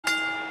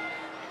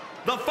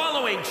The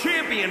following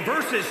champion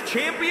versus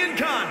champion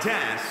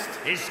contest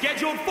is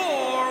scheduled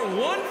for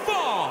one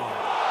fall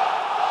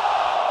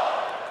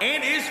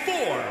and is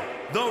for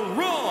the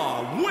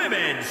Raw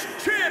Women's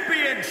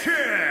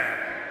Championship.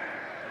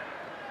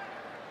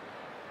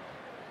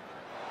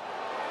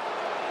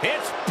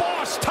 It's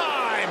boss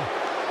time,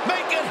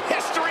 making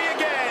history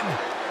again.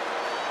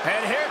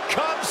 And here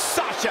comes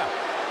Sasha.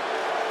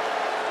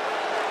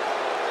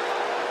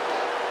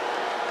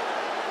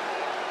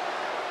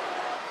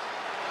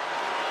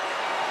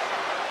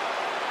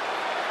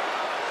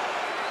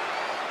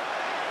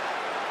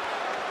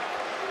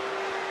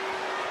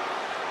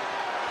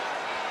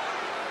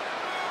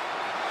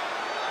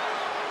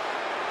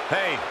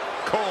 Hey,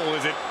 Cole,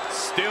 is it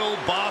still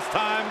boss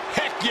time?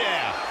 Heck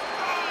yeah!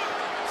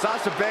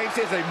 Sasha Banks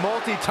is a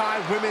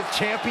multi-time women's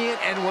champion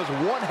and was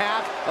one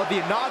half of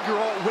the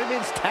inaugural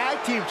women's tag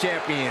team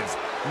champions.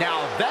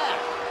 Now that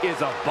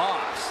is a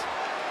boss.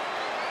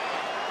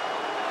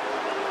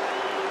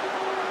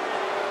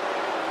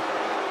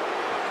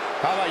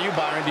 How about you,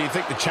 Byron? Do you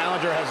think the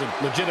challenger has a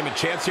legitimate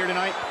chance here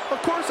tonight?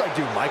 Of course I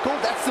do, Michael.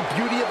 That's the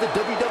beauty of the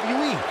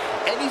WWE.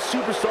 Any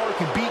superstar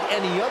can beat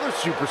any other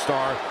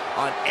superstar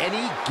on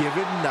any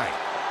given night.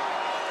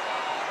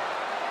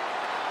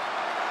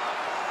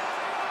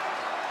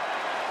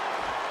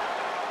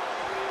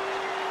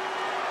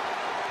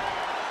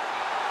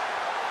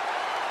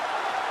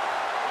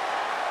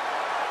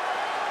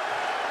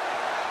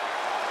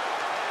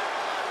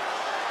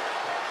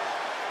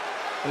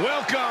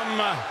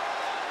 Welcome,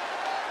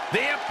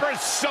 the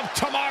Empress of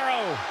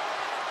Tomorrow.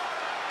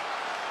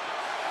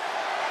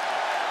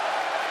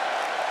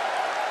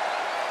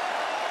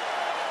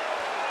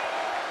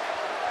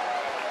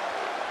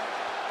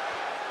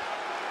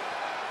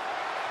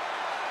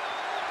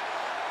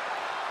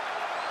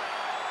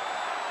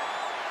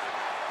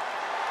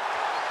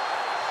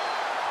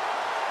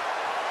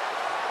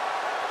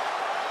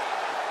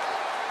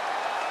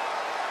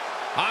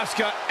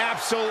 Asuka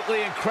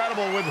absolutely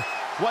incredible with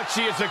what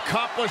she has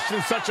accomplished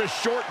in such a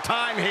short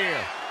time here.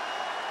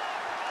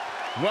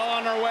 Well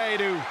on her way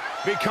to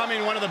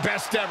becoming one of the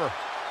best ever.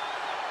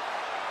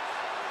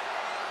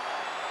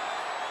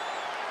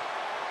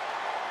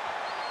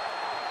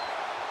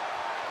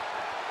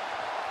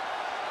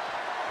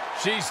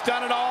 She's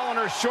done it all in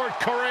her short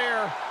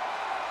career.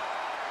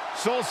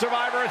 Sole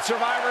survivor at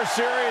Survivor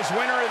Series,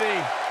 winner of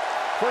the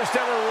first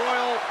ever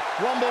Royal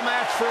Rumble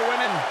match for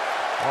women.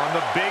 On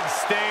the big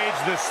stage,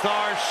 the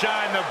stars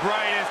shine the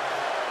brightest.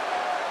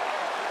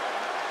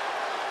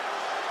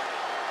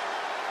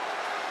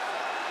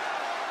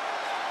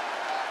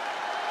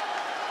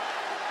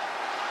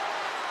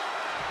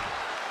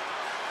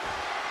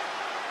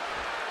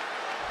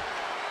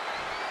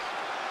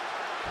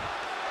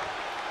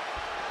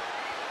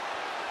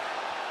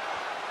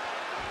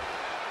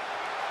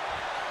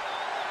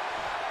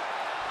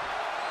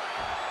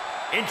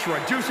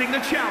 Introducing the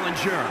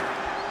challenger,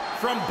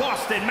 from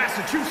Boston,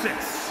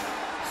 Massachusetts,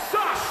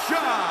 Sasha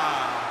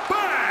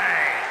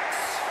Banks.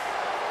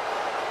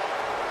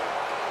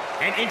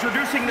 And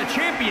introducing the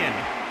champion,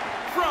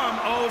 from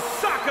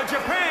Osaka,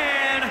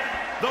 Japan,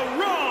 the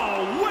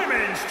Raw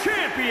Women's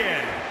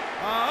Champion,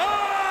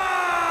 Asuka.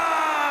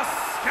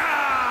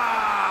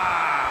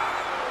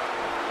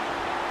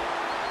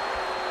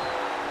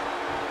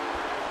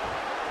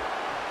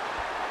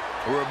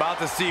 We're about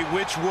to see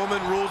which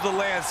woman rules the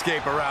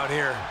landscape around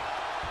here.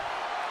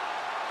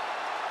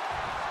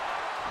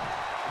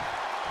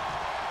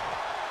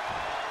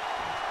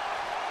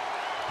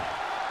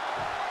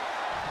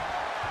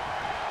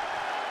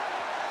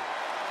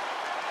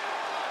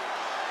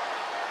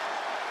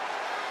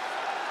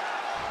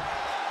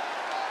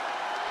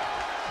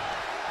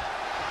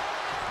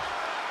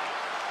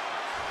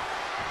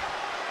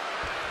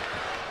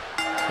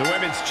 The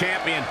women's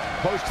champion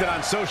posted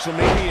on social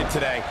media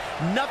today,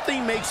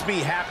 "Nothing makes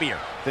me happier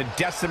than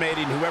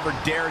decimating whoever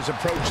dares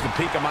approach the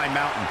peak of my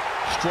mountain."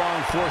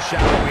 Strong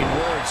foreshadowing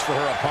words for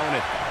her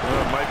opponent.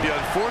 Well, it might be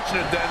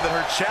unfortunate then that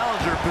her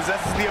challenger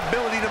possesses the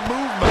ability to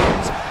move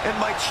mountains and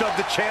might shove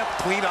the champ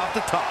clean off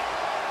the top.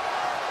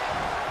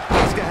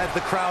 Asuka has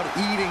the crowd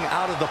eating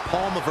out of the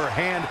palm of her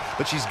hand,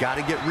 but she's got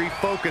to get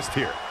refocused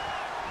here.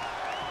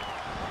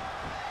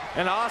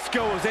 And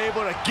Asuka was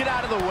able to get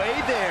out of the way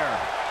there.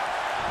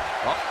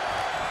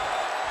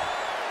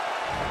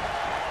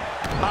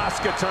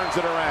 Asuka turns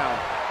it around.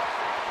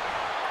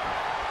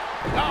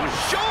 Oh,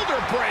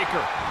 shoulder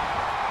breaker.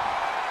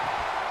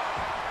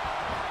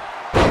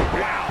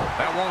 Wow,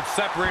 that won't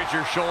separate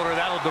your shoulder,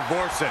 that'll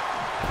divorce it.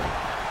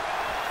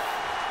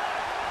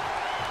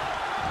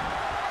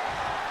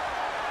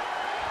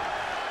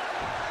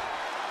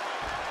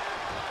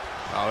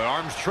 Oh, the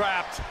arm's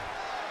trapped.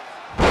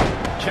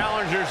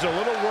 Challenger's a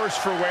little worse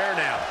for wear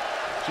now.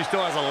 She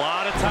still has a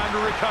lot of time to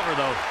recover,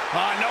 though.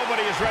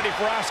 Nobody is ready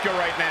for Asuka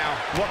right now.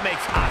 What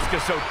makes Asuka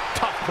so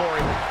tough,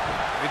 Corey?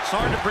 It's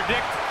hard to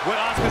predict what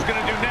Asuka's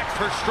going to do next.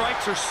 Her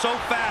strikes are so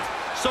fast,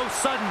 so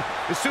sudden.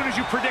 As soon as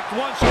you predict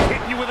one, she's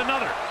hitting you with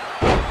another.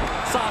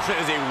 Sasha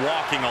is a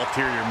walking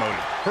ulterior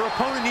motive. Her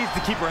opponent needs to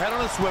keep her head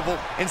on a swivel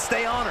and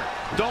stay on her.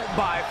 Don't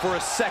buy for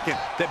a second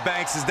that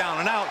Banks is down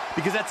and out,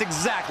 because that's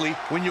exactly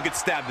when you get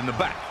stabbed in the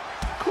back.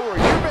 Corey,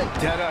 your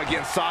vendetta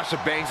against Sasha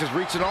Banks has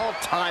reached an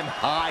all-time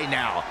high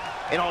now.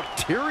 An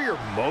ulterior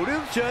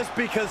motive? Just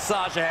because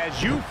Sasha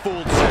has you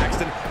fooled,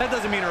 Saxton, that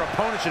doesn't mean her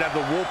opponent should have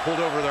the wool pulled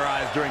over their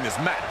eyes during this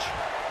match.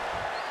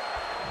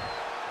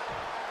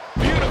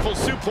 Beautiful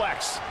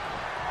suplex.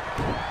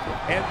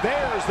 And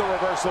there's the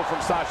reversal from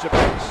Sasha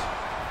Banks.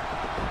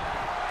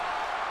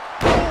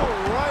 Oh,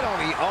 right on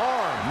the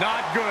arm.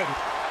 Not good.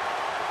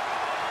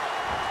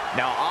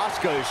 Now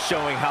Asuka is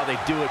showing how they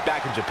do it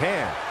back in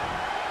Japan.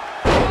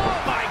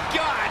 Oh my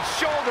God,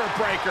 shoulder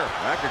breaker.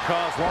 That could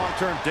cause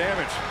long-term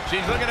damage.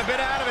 She's looking a bit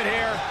out of it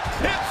here.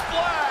 Hip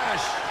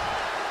splash.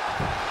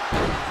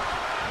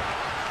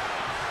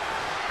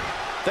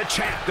 The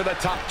champ to the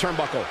top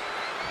turnbuckle.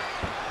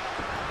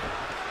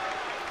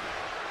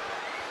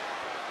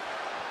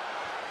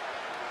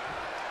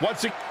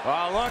 Once again,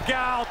 oh, look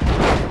out.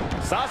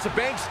 Sasha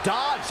Banks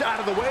dodged out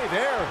of the way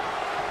there.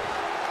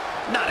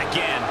 not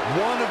again.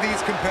 One of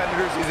these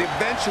competitors is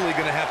eventually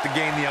going to have to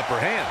gain the upper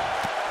hand.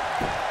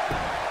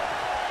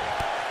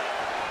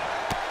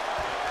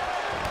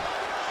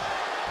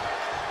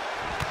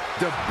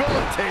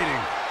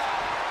 Debilitating.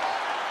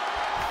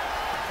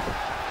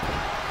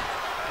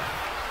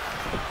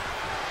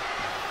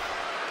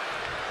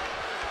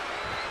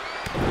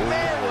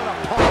 Man, what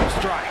a palm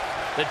strike.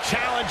 The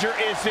challenger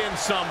is in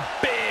some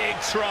big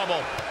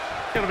trouble.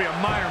 It'll be a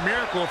minor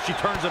miracle if she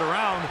turns it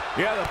around.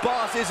 Yeah, the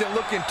boss isn't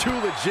looking too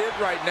legit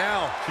right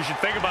now. She should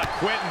think about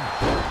quitting.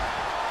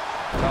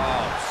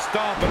 Oh,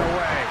 stomping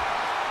away.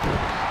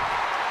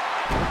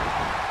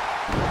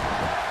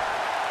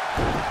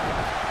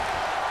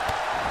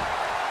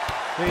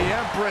 The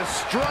Empress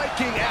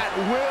striking at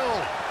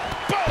will.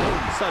 Boom!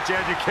 Such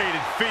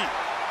educated feet.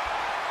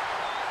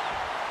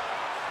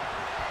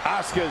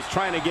 Asuka's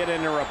trying to get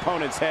in her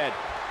opponent's head.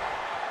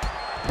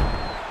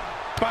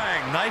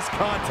 Bang, nice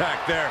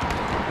contact there.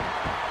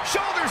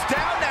 Shoulders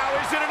down now.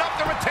 Is it enough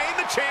to retain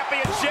the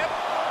championship?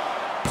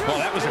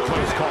 Well, that was a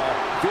close call.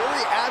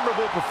 Very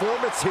admirable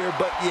performance here,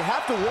 but you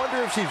have to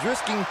wonder if she's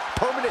risking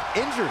permanent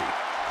injury.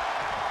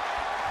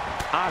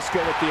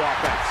 Asuka with the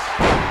offense.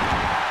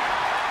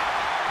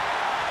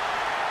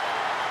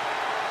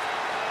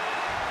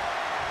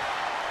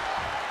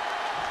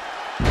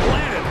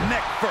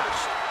 Neck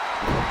first.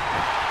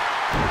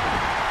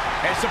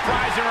 A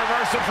surprising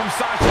reversal from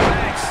Sasha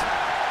Banks.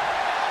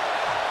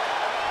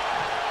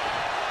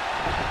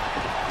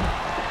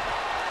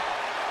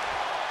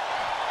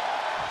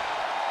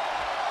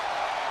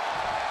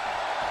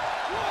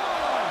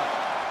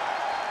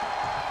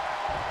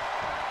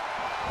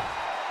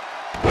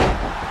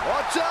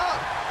 Watch out!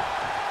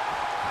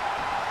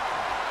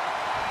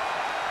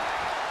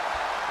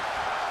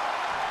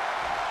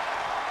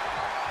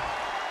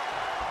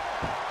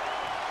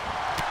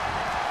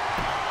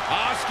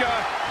 Asuka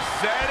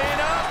setting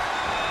up.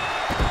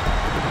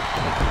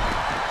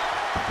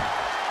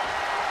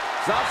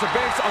 Sasha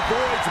Banks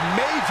avoids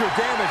major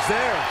damage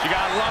there. She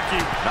got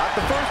lucky. Not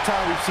the first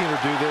time we've seen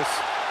her do this.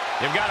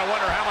 You've got to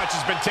wonder how much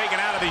has been taken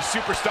out of these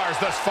superstars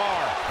thus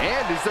far.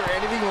 And is there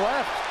anything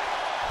left?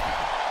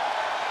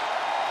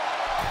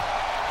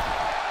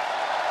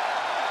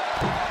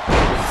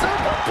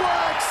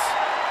 Superplex!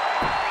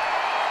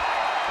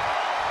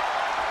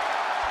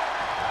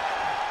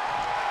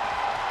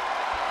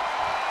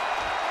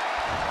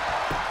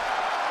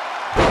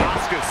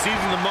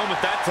 Seizing the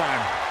moment that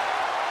time.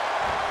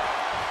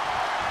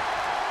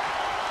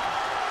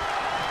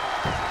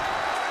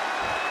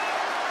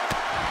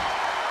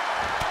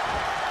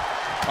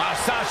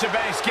 Sasha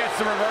Banks gets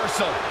the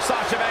reversal.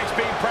 Sasha Banks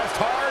being pressed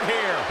hard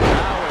here.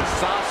 How is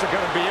Sasha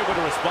going to be able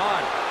to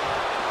respond?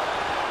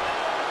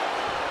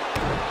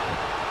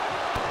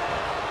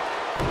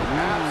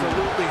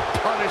 Absolutely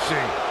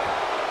punishing.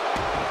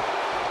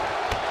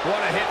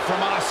 What a hit from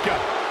Asuka.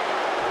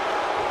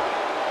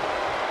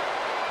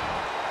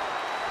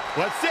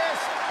 What's this?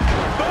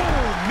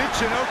 Boom!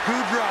 Michinoku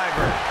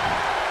driver.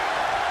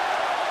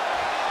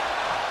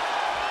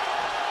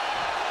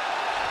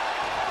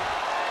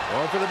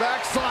 Going for the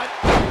backslide.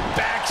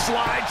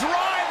 Backslide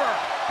driver.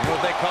 You know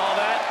what they call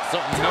that?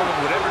 Something no one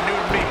would ever do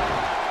to me.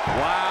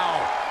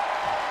 Wow.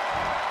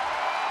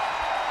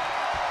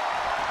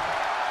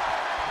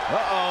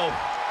 Uh-oh.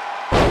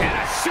 And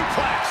a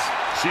suplex.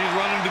 She's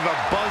running to the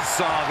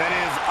buzzsaw that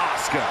is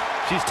Asuka.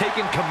 She's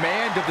taken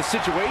command of the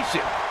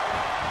situation.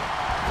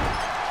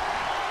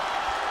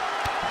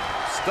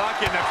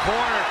 Stuck in the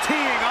corner,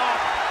 teeing off.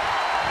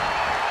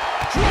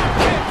 Drop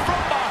kick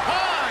from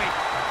behind.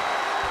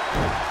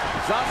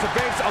 Sasha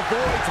Banks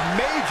avoids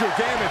major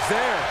damage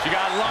there. She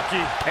got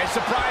lucky. A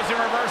surprising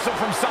reversal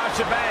from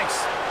Sasha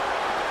Banks.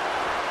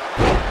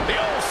 The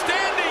old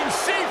standing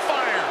sea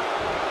fire.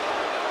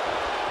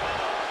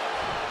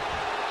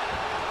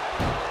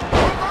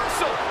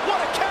 Reversal. What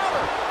a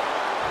counter.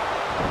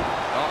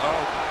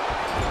 Uh-oh.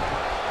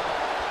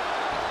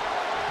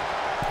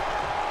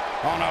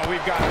 Oh, no,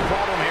 we've got a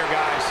problem here,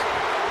 guys.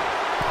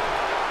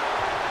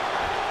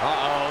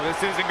 Uh-oh, this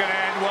isn't going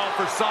to end well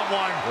for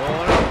someone.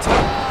 Going up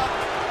top.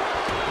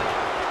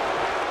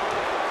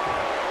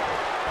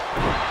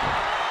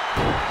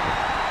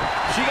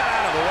 She got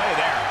out of the way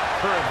there.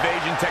 Her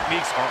evasion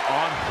techniques are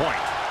on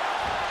point.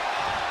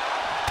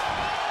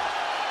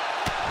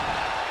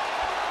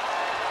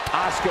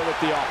 Asuka with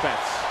the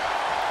offense.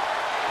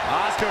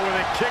 Asuka with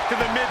a kick to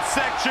the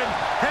midsection.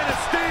 Head of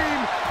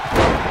steam.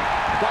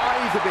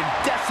 Bodies have been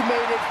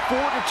decimated,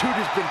 fortitude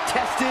has been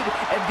tested,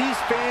 and these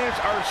fans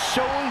are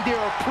showing their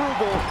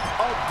approval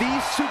of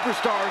these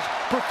superstars'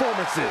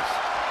 performances.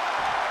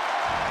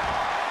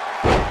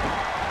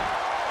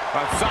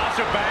 But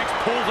Sasha Banks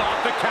pulls off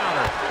the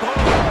counter. Oh,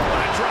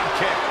 what a drop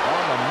kick.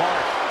 On the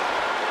mark.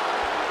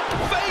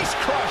 Face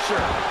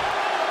crusher.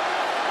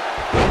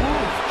 Ooh,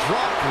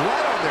 dropped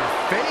right on their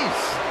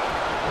face.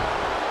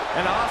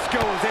 And Asuka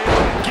was able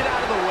to get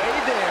out of the way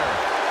there.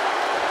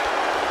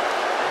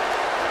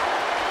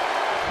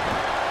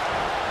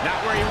 Not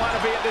where you want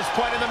to be at this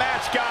point in the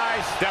match,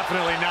 guys.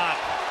 Definitely not.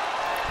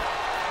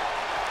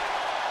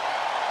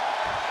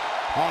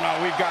 Oh,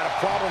 no, we've got a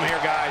problem here,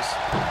 guys.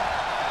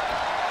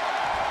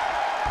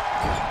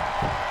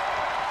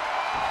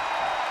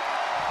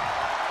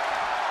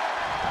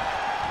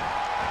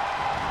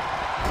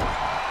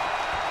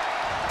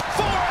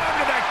 Forearm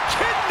to the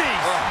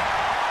kidneys. Oh.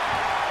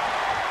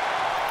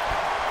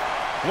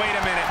 Wait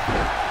a minute.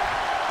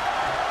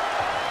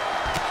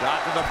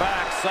 Shot to the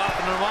back,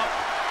 softening him up.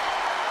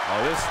 Oh,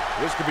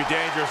 this could be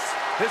dangerous.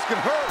 This could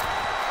hurt.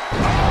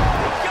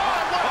 Oh,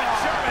 God, what a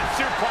German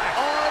suplex.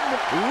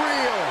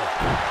 Unreal.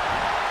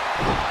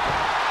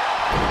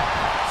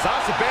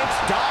 Sasha Banks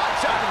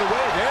dodged out of the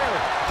way there.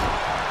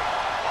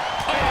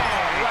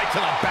 Oh, right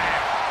to the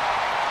back.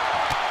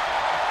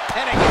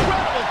 An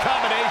incredible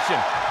combination.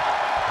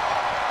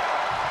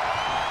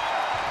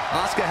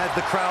 Asuka has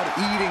the crowd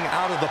eating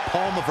out of the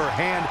palm of her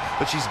hand,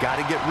 but she's got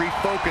to get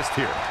refocused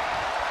here.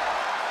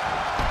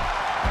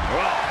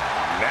 Oh,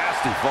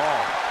 nasty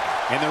fall.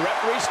 And the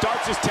referee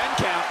starts his 10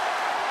 count.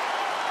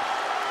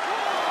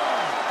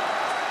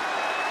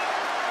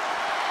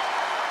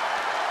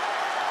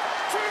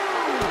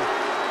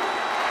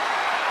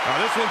 Oh,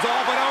 this one's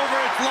all but over.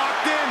 It's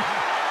locked in.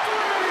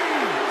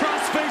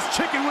 Crossface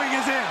chicken wing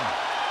is in.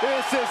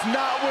 This is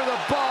not where the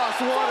boss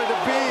wanted to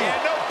be.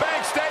 And no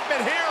bank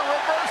statement here.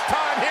 Reverse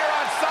time here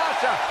on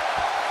Sasha.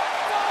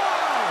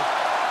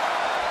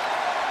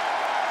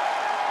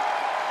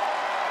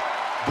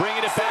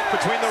 Bringing it back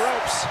between the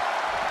ropes.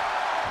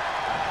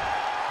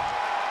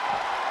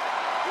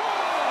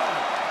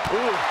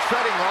 Ooh,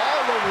 treading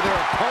all over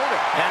their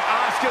opponent. And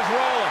Asuka's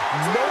rolling.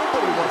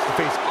 Nobody wants to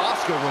face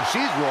Asuka when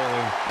she's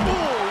rolling.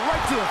 Ooh,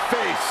 right to the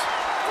face.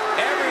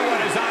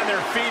 Everyone is on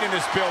their feet in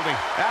this building.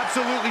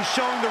 Absolutely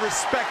showing the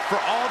respect for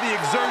all the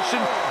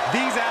exertion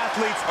these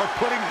athletes are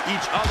putting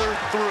each other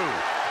through.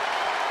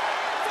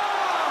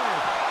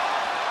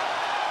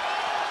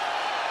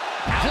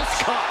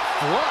 Just caught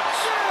flush.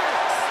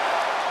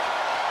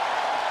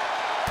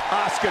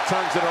 Asuka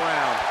turns it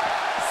around.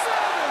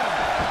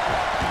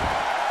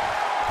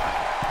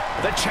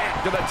 The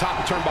champ to the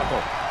top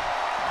turnbuckle.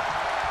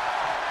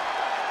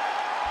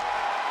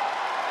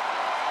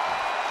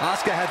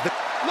 Asuka has the...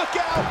 Look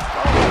out!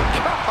 Oh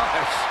my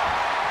gosh!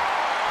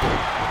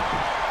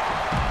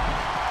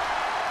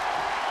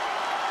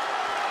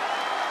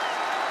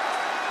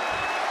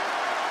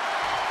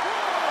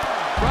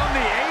 From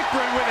the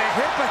apron with a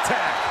hip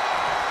attack.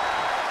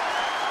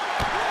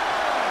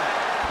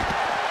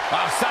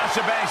 Oh, Sasha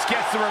Banks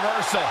gets the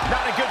reversal.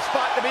 Not a good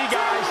spot to be,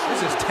 guys.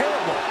 This is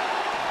terrible.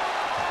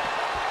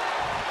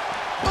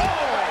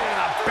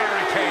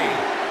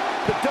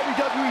 The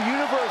WWE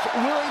Universe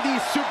willing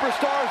these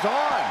superstars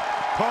on.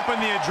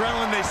 Pumping the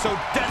adrenaline they so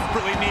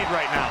desperately need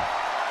right now.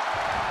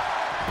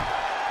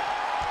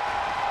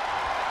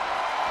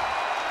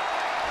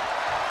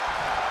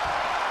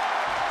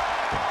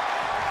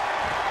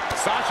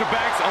 Sasha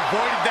Banks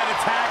avoided that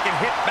attack and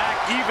hit back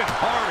even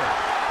harder.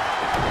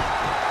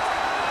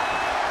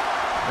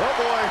 Oh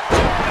boy.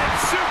 And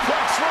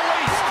suplex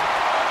released.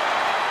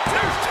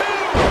 There's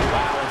two.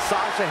 Wow, and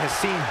Sasha has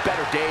seen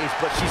better days,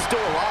 but she's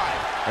still alive.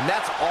 And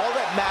that's all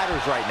that matters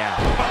right now.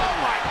 Oh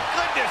my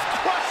goodness,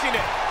 crushing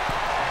it.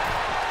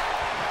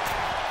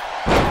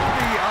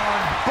 Body on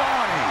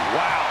body.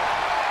 Wow.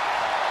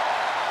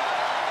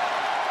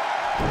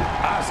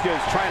 Asuka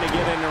is trying to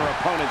get into her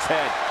opponent's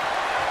head.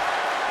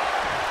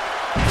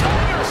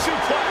 Tiger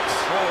suplex.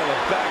 Right on the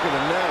back of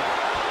the neck.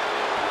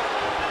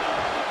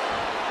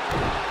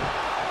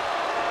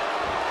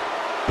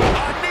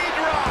 A knee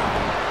drop.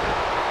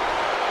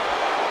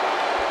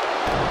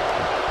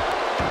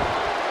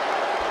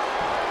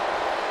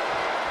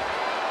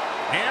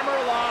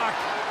 Hammerlock.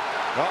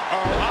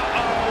 Uh-oh,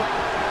 uh-oh.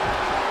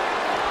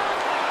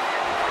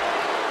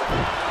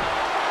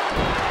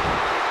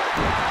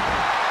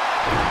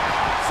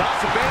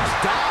 Sasha Banks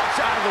dodged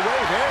out of the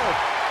way there.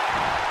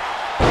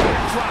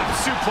 Drop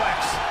suplex.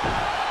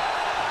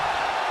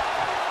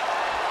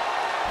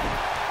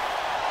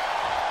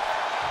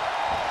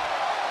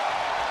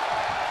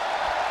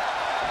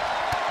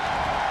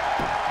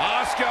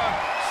 Asuka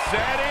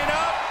setting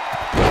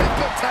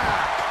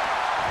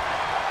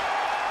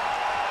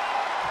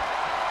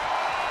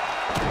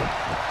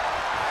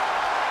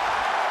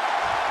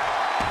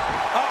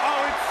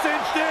Uh-oh, it's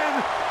cinched in.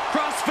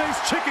 Crossface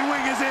chicken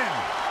wing is in.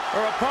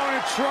 Her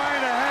opponent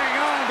trying to hang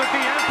on, but the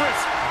Empress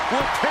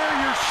will tear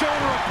your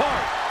shoulder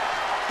apart.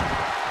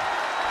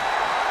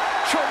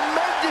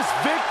 Tremendous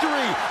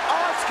victory.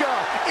 Asuka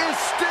is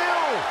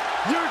still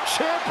your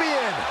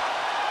champion.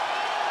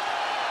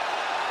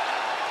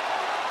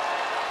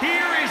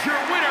 Here is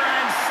your winner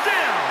and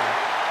still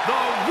the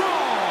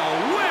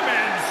Raw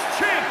Women's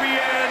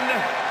Champion,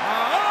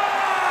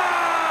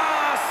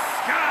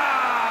 Asuka!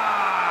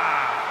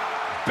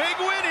 Big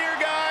win here,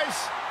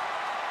 guys.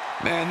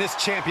 Man, this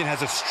champion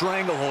has a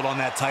stranglehold on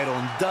that title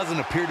and doesn't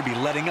appear to be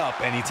letting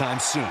up anytime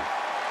soon.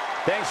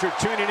 Thanks for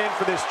tuning in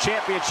for this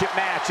championship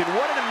match, and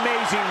what an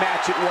amazing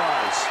match it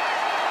was.